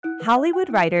Hollywood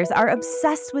writers are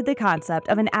obsessed with the concept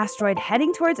of an asteroid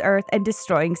heading towards Earth and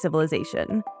destroying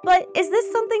civilization. But is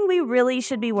this something we really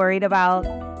should be worried about?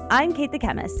 I'm Kate the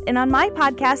Chemist, and on my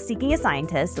podcast, Seeking a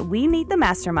Scientist, we meet the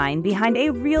mastermind behind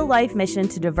a real-life mission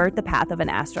to divert the path of an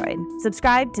asteroid.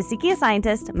 Subscribe to Seeking a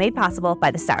Scientist, made possible by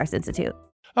the Stars Institute.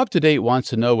 Up to Date wants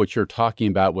to know what you're talking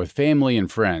about with family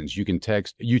and friends. You can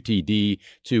text UTD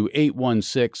to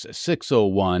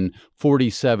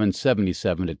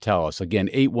 816-601-4777 to tell us. Again,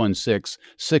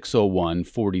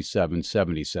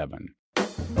 816-601-4777.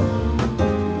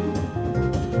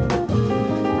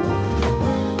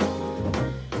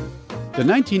 The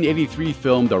 1983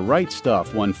 film The Right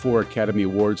Stuff won 4 Academy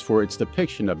Awards for its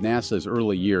depiction of NASA's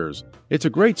early years. It's a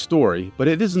great story, but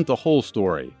it isn't the whole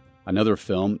story. Another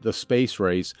film, The Space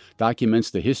Race, documents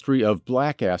the history of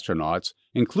black astronauts,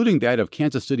 including that of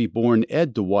Kansas City-born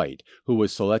Ed Dwight, who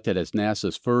was selected as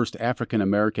NASA's first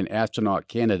African-American astronaut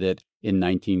candidate in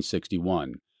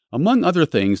 1961. Among other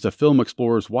things, the film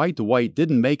explores why Dwight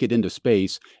didn't make it into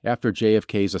space after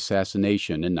JFK's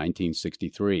assassination in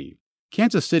 1963.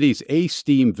 Kansas City's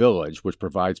aSTEAM Village, which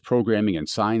provides programming in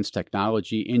science,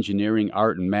 technology, engineering,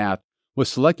 art, and math, was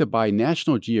selected by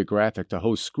National Geographic to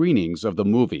host screenings of the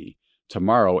movie.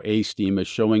 Tomorrow, aSTEAM is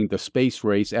showing The Space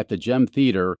Race at the Gem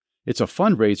Theater. It's a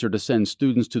fundraiser to send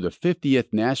students to the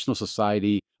 50th National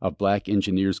Society of Black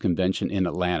Engineers Convention in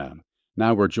Atlanta.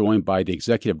 Now we're joined by the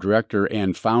executive director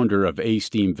and founder of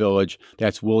aSTEAM Village.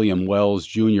 That's William Wells,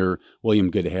 Jr. William,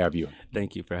 good to have you.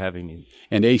 Thank you for having me.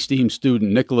 And aSTEAM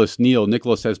student Nicholas Neal.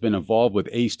 Nicholas has been involved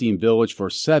with aSTEAM Village for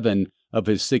 7 of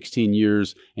his 16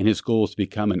 years, and his goal is to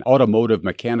become an automotive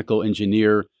mechanical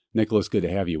engineer. Nicholas, good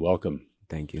to have you. Welcome.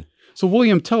 Thank you. So,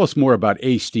 William, tell us more about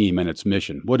aSTEAM and its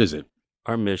mission. What is it?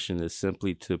 Our mission is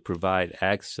simply to provide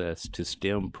access to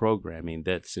STEM programming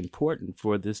that's important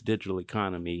for this digital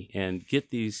economy and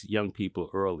get these young people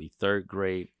early, 3rd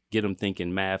grade, get them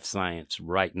thinking math, science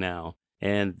right now.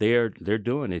 And they're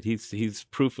doing it. He's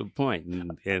proof of point.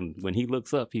 And when he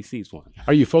looks up, he sees one.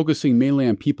 Are you focusing mainly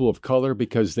on people of color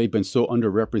because they've been so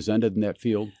underrepresented in that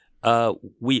field?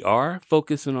 We are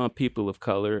focusing on people of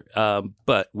color,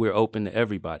 but we're open to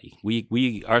everybody.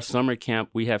 Our summer camp,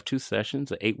 we have 2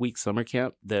 sessions, an 8-week summer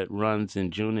camp that runs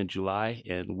in June and July,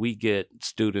 and we get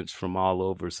students from all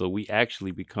over. So we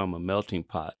actually become a melting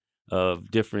pot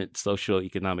of different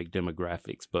socioeconomic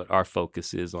demographics, but our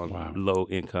focus is on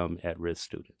low-income, at-risk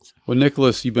students. Well,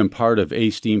 Nicholas, you've been part of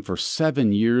aSTEAM for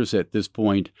 7 years at this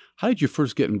point. How did you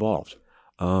first get involved?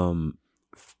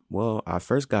 Well, I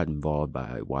first got involved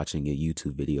by watching a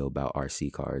YouTube video about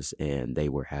RC cars, and they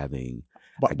were having...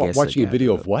 Watching a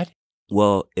video of what?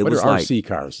 Well, what was are like... RC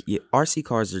cars? Yeah, RC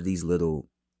cars are these little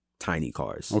tiny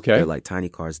cars. Okay. They're like tiny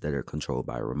cars that are controlled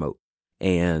by a remote.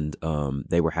 And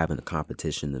they were having a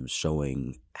competition of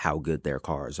showing how good their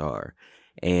cars are.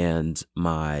 And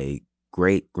my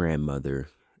great-grandmother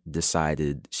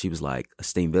decided, she was like,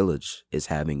 aSTEAM Village is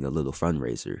having a little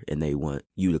fundraiser and they want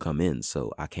you to come in.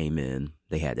 So I came in,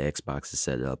 they had the Xboxes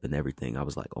set up and everything. I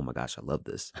was like, oh my gosh, I love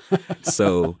this.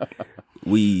 So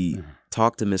we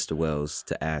talked to Mr. Wells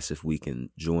to ask if we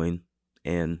can join,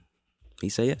 and he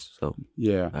said yes. So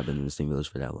yeah, I've been in the aSTEAM Village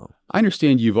for that long. I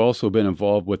understand you've also been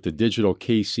involved with the Digital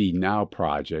KC Now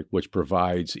project, which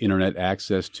provides internet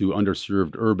access to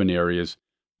underserved urban areas.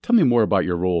 Tell me more about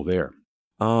your role there.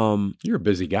 You're a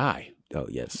busy guy. Oh,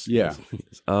 yes. Yeah.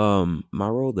 Yes. My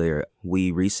role there, we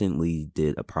recently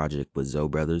did a project with Zoe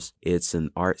Brothers. It's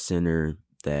an art center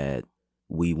that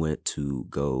we went to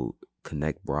go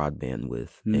connect broadband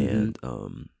with. And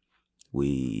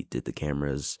we did the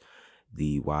cameras,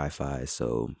 the Wi-Fi.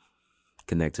 So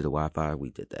connect to the Wi-Fi,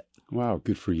 we did that. Wow,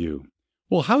 good for you.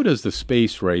 Well, how does The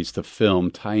Space Race, the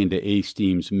film, tie into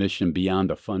aSTEAM's mission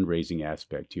beyond the fundraising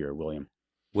aspect here, William?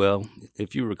 Well,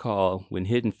 if you recall, when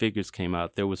Hidden Figures came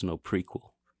out, there was no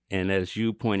prequel. And as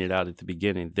you pointed out at the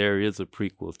beginning, there is a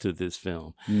prequel to this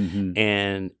film.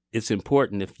 And it's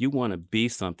important, if you want to be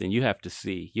something, you have to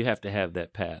see. You have to have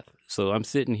that path. So I'm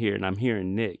sitting here and I'm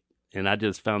hearing Nick, and I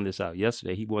just found this out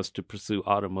yesterday. He wants to pursue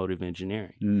automotive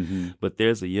engineering. But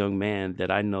there's a young man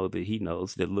that I know that he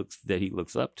knows that he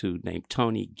looks up to named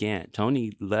Tony Gant.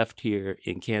 Tony left here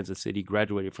in Kansas City,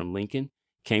 graduated from Lincoln,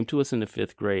 came to us in the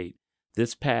 5th grade.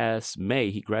 This past May,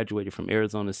 he graduated from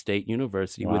Arizona State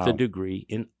University with a degree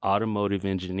in automotive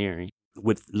engineering.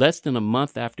 With less than a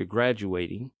month after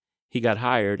graduating, he got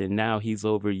hired, and now he's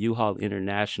over U-Haul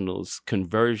International's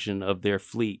conversion of their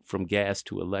fleet from gas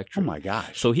to electric. Oh, my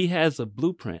gosh. So he has a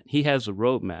blueprint. He has a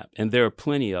roadmap, and there are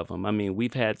plenty of them. I mean,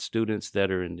 we've had students that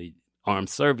are in the armed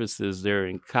services. They're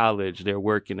in college. They're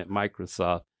working at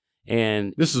Microsoft.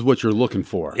 And this is what you're looking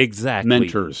for. Exactly.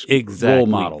 Mentors, exactly. role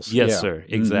models. Yes, yeah. sir.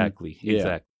 Exactly. Yeah.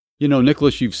 Exactly. You know,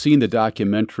 Nicholas, you've seen the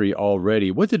documentary already.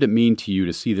 What did it mean to you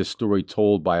to see this story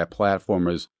told by a platform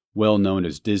as well known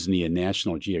as Disney and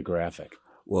National Geographic?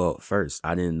 Well, first,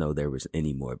 I didn't know there was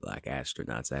any more Black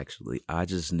astronauts, actually. I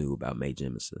just knew about Mae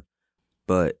Jemison.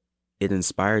 But it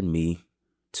inspired me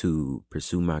to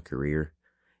pursue my career,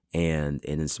 and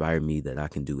it inspired me that I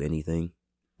can do anything.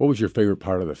 What was your favorite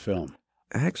part of the film?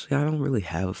 Actually, I don't really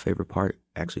have a favorite part.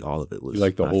 Actually, all of it was You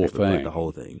like the my whole favorite part, thing? the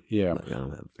whole thing. Yeah. Like, I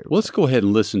don't have a favorite Well, let's part. go ahead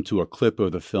and listen to a clip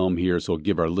of the film here so it'll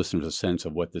give our listeners a sense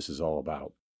of what this is all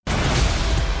about.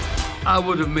 I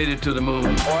would have made it to the moon.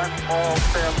 One small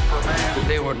step for man.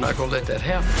 They were not going to let that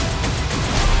happen.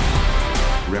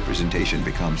 Representation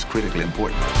becomes critically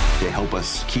important to help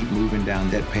us keep moving down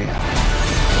that path.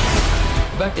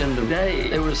 Back in the day,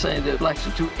 they were saying that blacks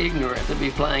are too ignorant to be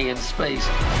flying in space.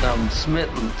 I'm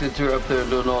smitten that you're up there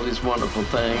doing all these wonderful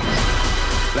things.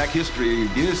 Black history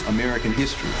is American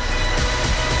history.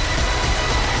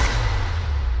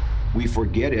 We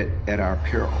forget it at our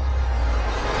peril.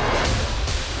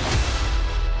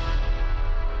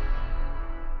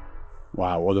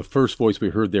 Wow. Well, the first voice we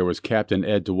heard there was Captain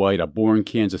Ed Dwight, a born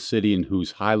Kansas Citian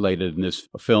who's highlighted in this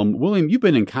film. William, you've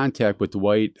been in contact with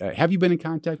Dwight. Have you been in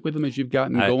contact with him as you've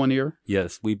gotten going here?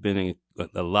 Yes, we've been in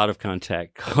a lot of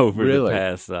contact over the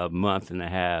past month and a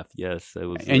half. Yes. It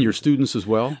was, and your students as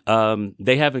well?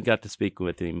 They haven't got to speak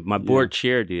with him. My board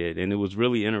chair did, and it was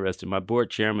really interesting. My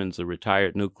board chairman's a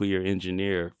retired nuclear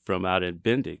engineer from out in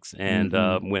Bendix. And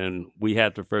when we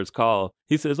had the first call,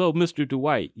 he says, "Oh, Mr.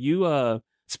 Dwight, you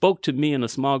spoke to me and a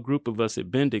small group of us at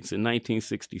Bendix in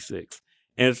 1966.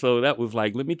 And so that was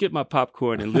like, let me get my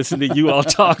popcorn and listen to you all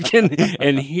talking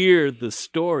and hear the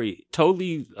story.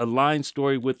 Totally aligned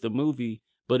story with the movie,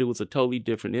 but it was a totally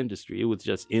different industry. It was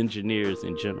just engineers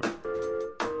in general."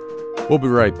 We'll be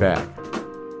right back.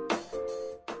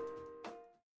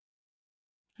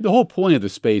 The whole point of the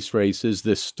space race is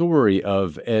this story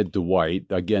of Ed Dwight,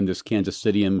 again, this Kansas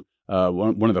Citian,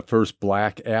 one of the first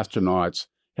black astronauts,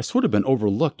 has sort of been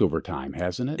overlooked over time,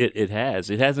 hasn't it? It has.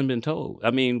 It hasn't been told.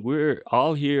 I mean, we're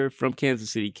all here from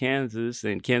Kansas City, Kansas,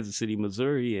 and Kansas City,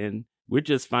 Missouri, and we're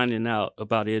just finding out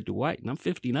about Ed Dwight, and I'm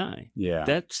 59. Yeah.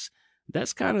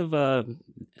 That's kind of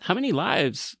how many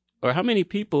lives or how many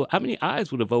people, how many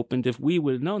eyes would have opened if we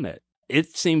would have known that?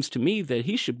 It seems to me that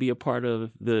he should be a part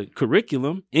of the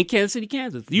curriculum in Kansas City,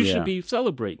 Kansas. You should be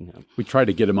celebrating him. We tried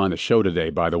to get him on the show today,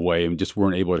 by the way, and just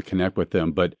weren't able to connect with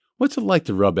him. But what's it like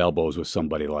to rub elbows with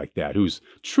somebody like that, who's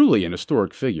truly an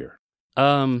historic figure?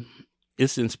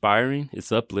 It's inspiring.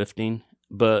 It's uplifting.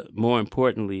 But more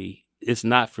importantly, it's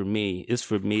not for me. It's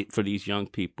for me, for these young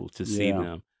people to see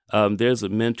them. There's a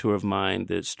mentor of mine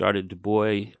that started Du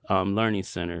Bois Learning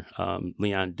Center,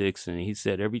 Leon Dixon. He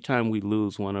said every time we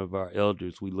lose one of our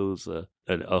elders, we lose a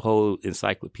whole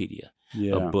encyclopedia,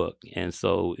 a book. And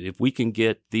so if we can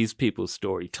get these people's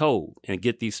story told and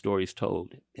get these stories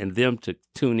told and them to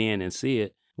tune in and see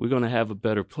it, we're going to have a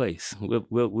better place. We're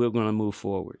going to move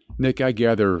forward. Nick, I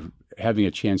gather having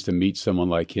a chance to meet someone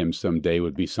like him someday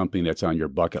would be something that's on your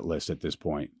bucket list at this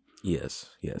point. Yes.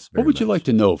 What would you like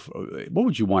to know? What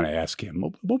would you want to ask him?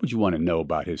 What would you want to know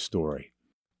about his story?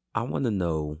 I want to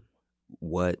know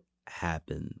what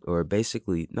happened, or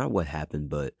basically not what happened,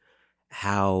 but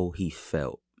how he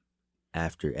felt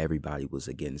after everybody was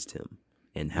against him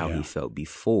and how he felt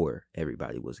before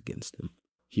everybody was against him.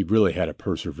 He really had to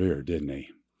persevere, didn't he?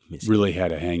 Really had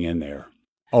to hang in there.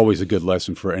 Always a good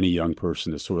lesson for any young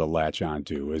person to sort of latch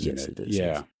onto, isn't it? It is.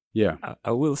 Yeah. Yeah.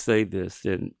 I will say this,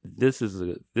 and this is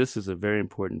a very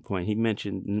important point. He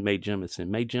mentioned Mae Jemison.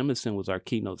 Mae Jemison was our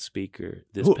keynote speaker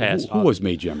this past Who was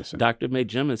Mae Jemison? Dr. Mae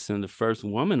Jemison, the first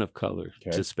woman of color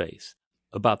to space.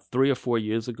 About 3 or 4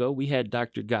 years ago, we had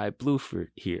Dr. Guy Bluford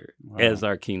here as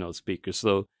our keynote speaker.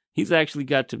 So he's actually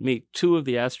got to meet 2 of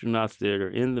the astronauts that are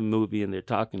in the movie, and they're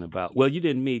talking about. Well, you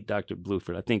didn't meet Dr.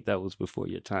 Bluford. I think that was before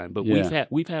your time, but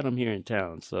we've had him here in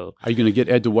town. So, are you going to get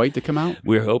Ed Dwight to come out?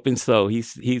 We're hoping so.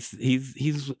 He's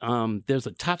there's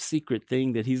a top secret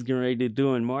thing that he's getting ready to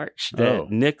do in March. That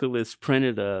Nicholas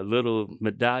printed a little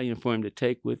medallion for him to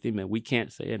take with him, and we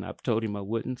can't say it. And I've told him I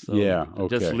wouldn't. So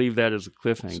just leave that as a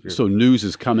cliffhanger. So news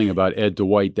is coming about Ed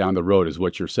Dwight down the road, is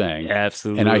what you're saying.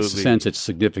 Absolutely, and I sense it's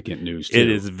significant news too. It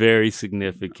is very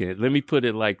significant. Let me put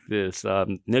it like this.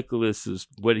 Nicholas,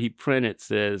 what he printed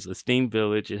says aSTEAM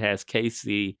Village. It has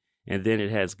KC, and then it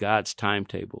has God's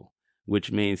timetable,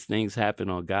 which means things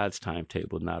happen on God's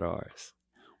timetable, not ours.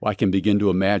 Well, I can begin to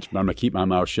imagine, but I'm going to keep my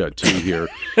mouth shut too here.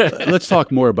 Let's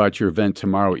talk more about your event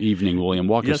tomorrow evening, William.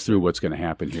 Walk us through what's going to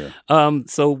happen here.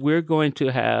 So we're going to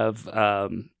have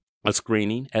a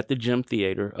screening at the Gym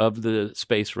Theater of the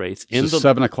space race. So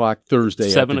 7 o'clock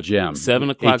Thursday at the Gym. 7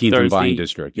 o'clock 18th Thursday. and Vine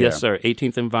District. Yeah. Yes, sir.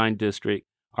 18th and Vine District.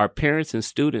 Our parents and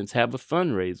students have a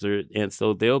fundraiser, and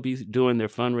so they'll be doing their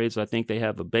fundraiser. I think they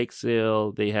have a bake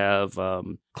sale. They have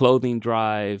clothing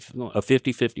drive, a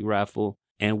 50-50 raffle.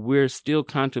 And we're still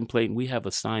contemplating. We have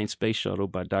a signed space shuttle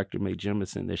by Dr. Mae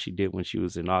Jemison that she did when she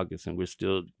was in August, and we're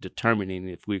still determining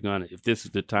if this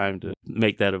is the time to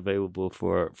make that available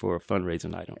for a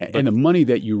fundraising item. And the money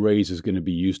that you raise is going to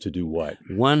be used to do what?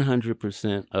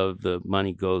 100% of the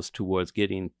money goes towards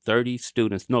getting 20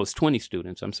 students,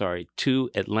 to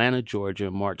Atlanta, Georgia,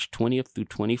 March 20th through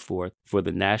 24th for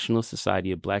the National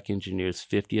Society of Black Engineers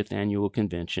 50th Annual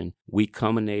Convention. We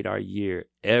culminate our year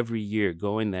every year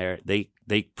going there. They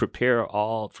prepare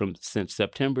all since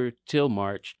September till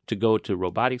March to go to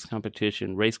robotics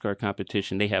competition, race car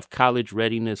competition. They have college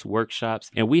readiness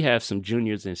workshops, and we have some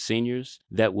juniors and seniors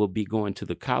that will be going to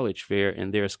the college fair,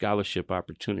 and there are scholarship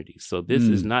opportunities. So this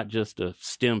is not just a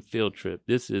STEM field trip.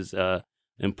 This is a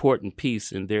important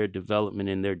piece in their development,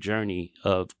 in their journey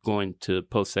of going to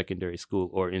post-secondary school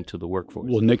or into the workforce.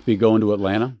 Will Nick be going to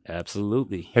Atlanta?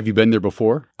 Absolutely. Have you been there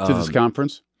before to this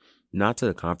conference? Not to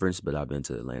the conference, but I've been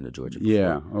to Atlanta, Georgia before.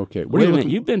 Yeah, okay. Wait a minute,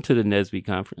 you've been to the NSBE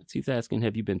conference. He's asking,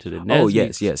 have you been to the NSBE? Oh,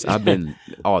 yes. I've been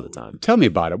all the time. Tell me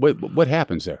about it. What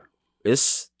happens there?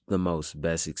 It's the most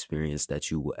best experience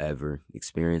that you will ever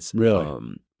experience.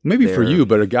 Really? Maybe for you,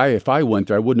 but a guy, if I went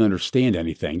there, I wouldn't understand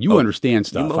anything. You understand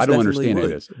stuff. I don't understand any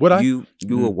of this. Would I? You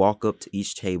will walk up to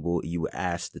each table. You will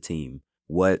ask the team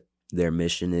what their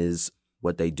mission is,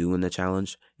 what they do in the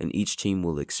challenge, and each team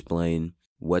will explain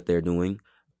what they're doing,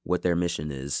 what their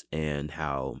mission is, and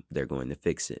how they're going to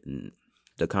fix it. And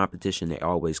the competition, they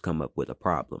always come up with a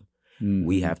problem. Mm-hmm.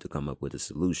 We have to come up with a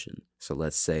solution. So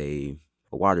let's say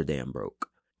a water dam broke.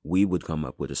 We would come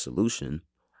up with a solution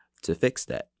to fix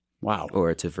that. Wow.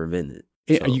 Or to prevent it.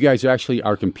 So, you guys actually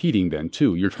are competing then,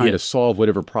 too. You're trying to solve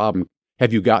whatever problem.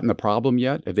 Have you gotten the problem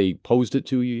yet? Have they posed it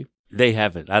to you? They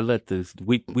haven't.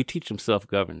 We teach them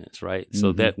self-governance, right? Mm-hmm.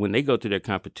 So that when they go to their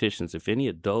competitions, if any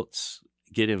adults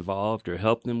get involved or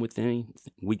help them with anything,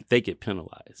 they get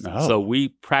penalized. Oh. So we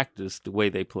practice the way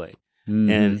they play.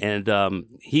 Mm-hmm. And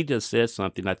he just said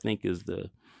something I think it's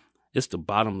the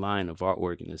bottom line of our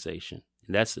organization.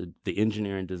 And that's the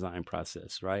engineering design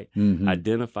process, right? Mm-hmm.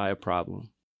 Identify a problem,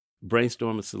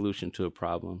 brainstorm a solution to a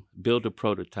problem, build a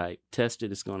prototype, test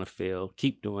it, it's going to fail,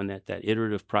 keep doing that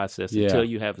iterative process until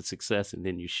you have a success, and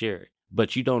then you share it.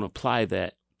 But you don't apply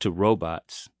that to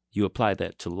robots. You apply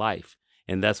that to life.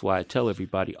 And that's why I tell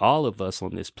everybody, all of us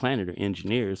on this planet are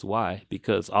engineers. Why?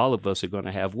 Because all of us are going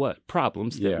to have what?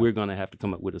 Problems that we're going to have to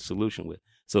come up with a solution with.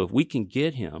 So if we can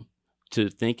get him to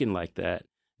thinking like that,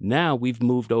 now we've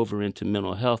moved over into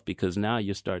mental health, because now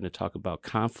you're starting to talk about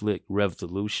conflict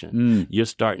resolution. You're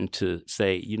starting to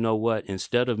say, you know what?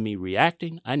 Instead of me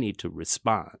reacting, I need to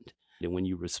respond. And when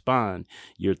you respond,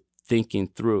 you're thinking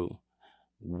through,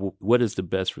 what is the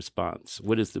best response?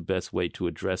 What is the best way to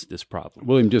address this problem?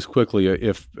 William, just quickly,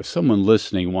 if someone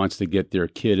listening wants to get their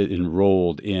kid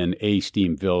enrolled in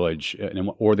aSTEAM Village,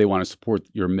 or they want to support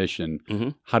your mission,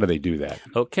 how do they do that?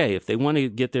 Okay, if they want to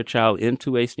get their child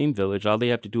into aSTEAM Village, all they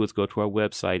have to do is go to our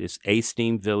website. It's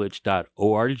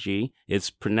aSTEAMvillage.org. It's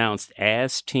pronounced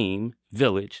aSTEAM.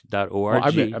 Village.org.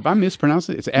 Well, if I mispronounced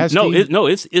it, it's as No,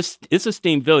 it's a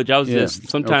STEAM Village. I was just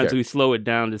sometimes we slow it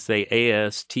down to say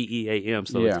aSTEAM,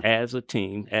 so it's as a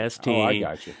team,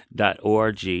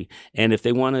 aSTEAM.org. And if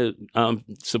they want to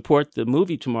support the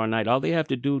movie tomorrow night, all they have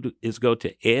to do is go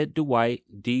to Ed Dwight,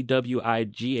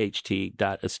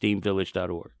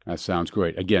 DWIGHT.aSTEAMvillage.org. That sounds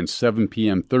great. Again, 7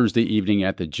 p.m. Thursday evening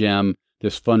at the Gem.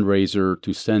 This fundraiser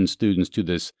to send students to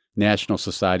this National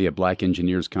Society of Black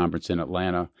Engineers Conference in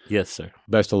Atlanta. Yes, sir.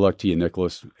 Best of luck to you,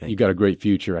 Nicholas. You got a great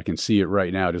future. I can see it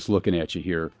right now just looking at you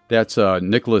here. That's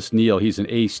Nicholas Neal. He's an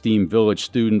aSTEAM Village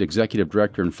student, executive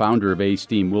director, and founder of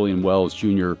aSTEAM. William Wells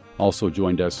Jr. also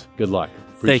joined us. Good luck.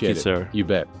 Appreciate it. Thank you, sir. You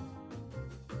bet.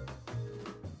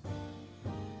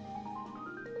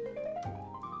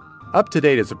 Up to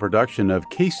Date is a production of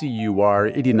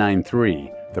KCUR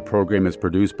 89.3. The program is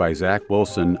produced by Zach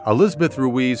Wilson, Elizabeth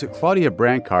Ruiz, Claudia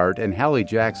Brancart, and Hallie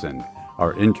Jackson.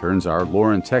 Our interns are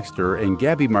Lauren Texter and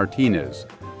Gabby Martinez.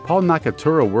 Paul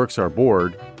Nakatura works our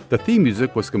board. The theme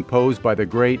music was composed by the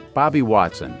great Bobby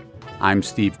Watson. I'm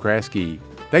Steve Kraske.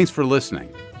 Thanks for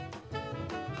listening.